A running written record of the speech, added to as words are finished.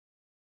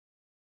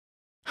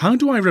How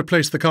do I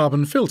replace the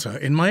carbon filter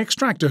in my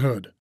extractor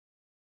hood?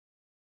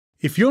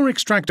 If your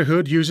extractor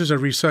hood uses a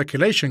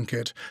recirculation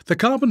kit, the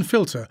carbon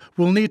filter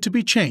will need to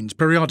be changed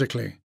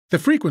periodically. The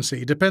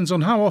frequency depends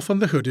on how often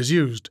the hood is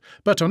used,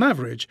 but on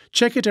average,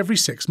 check it every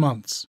 6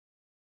 months.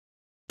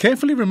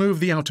 Carefully remove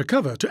the outer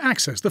cover to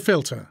access the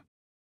filter.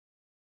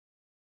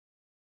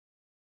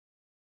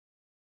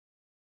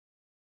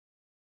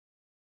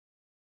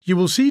 You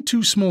will see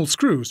 2 small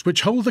screws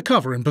which hold the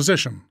cover in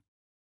position.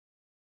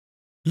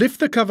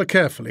 Lift the cover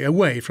carefully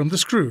away from the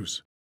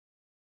screws.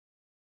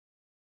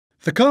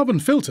 The carbon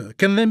filter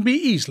can then be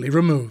easily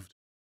removed.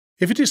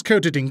 If it is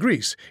coated in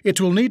grease,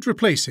 it will need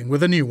replacing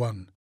with a new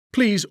one.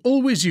 Please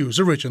always use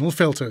original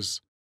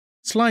filters.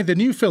 Slide the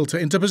new filter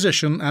into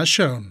position as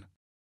shown.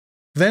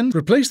 Then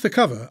replace the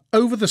cover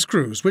over the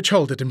screws which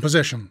hold it in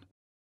position.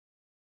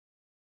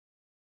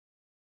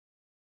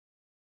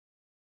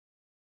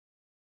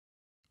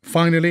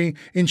 Finally,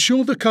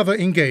 ensure the cover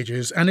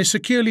engages and is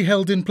securely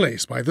held in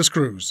place by the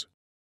screws.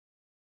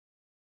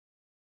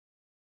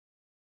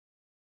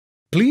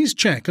 Please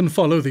check and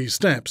follow these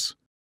steps.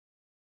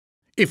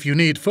 If you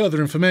need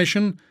further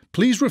information,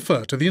 please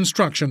refer to the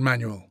instruction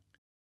manual.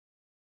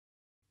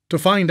 To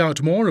find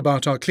out more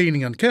about our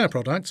cleaning and care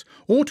products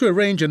or to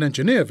arrange an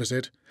engineer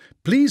visit,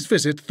 please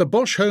visit the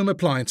Bosch Home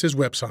Appliances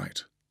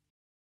website.